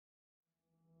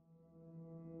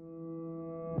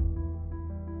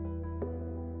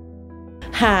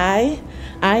Hi,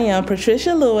 I am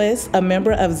Patricia Lewis, a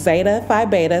member of Zeta Phi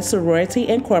Beta Sorority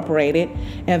Incorporated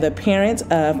and the parent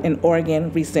of an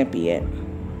organ recipient.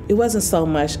 It wasn't so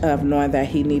much of knowing that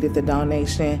he needed the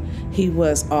donation. He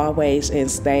was always in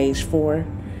stage 4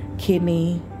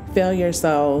 kidney failure,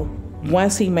 so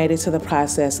once he made it to the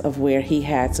process of where he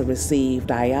had to receive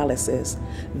dialysis,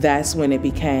 that's when it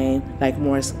became like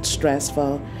more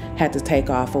stressful. Had to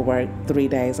take off of work 3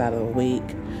 days out of the week.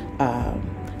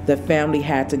 The family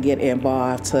had to get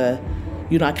involved to,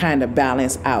 kind of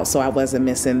balance out, so I wasn't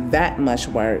missing that much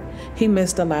work. He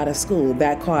missed a lot of school.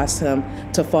 That caused him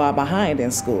to fall behind in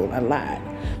school a lot.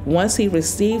 Once he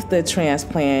received the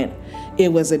transplant,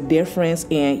 it was a difference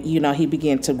in, he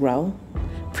began to grow.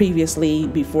 Previously,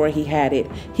 before he had it,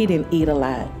 he didn't eat a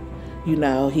lot. He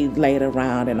laid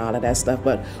around and all of that stuff.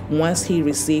 But once he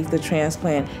received the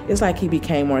transplant, it's like he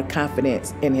became more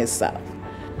confident in himself.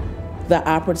 The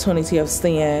opportunity of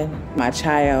seeing my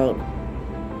child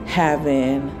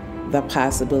having the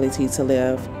possibility to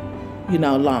live,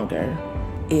 longer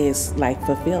is like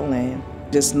fulfilling.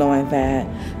 Just knowing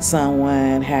that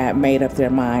someone had made up their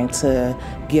mind to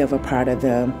give a part of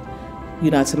them,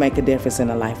 to make a difference in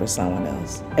the life of someone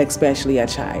else, especially a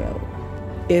child.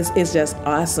 It's just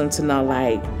awesome to know,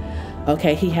 like,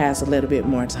 okay, he has a little bit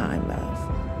more time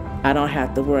left. I don't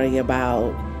have to worry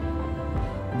about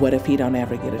what if he don't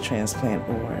ever get a transplant,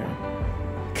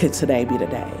 or could today be the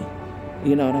day?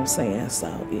 You know what I'm saying? So,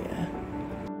 yeah.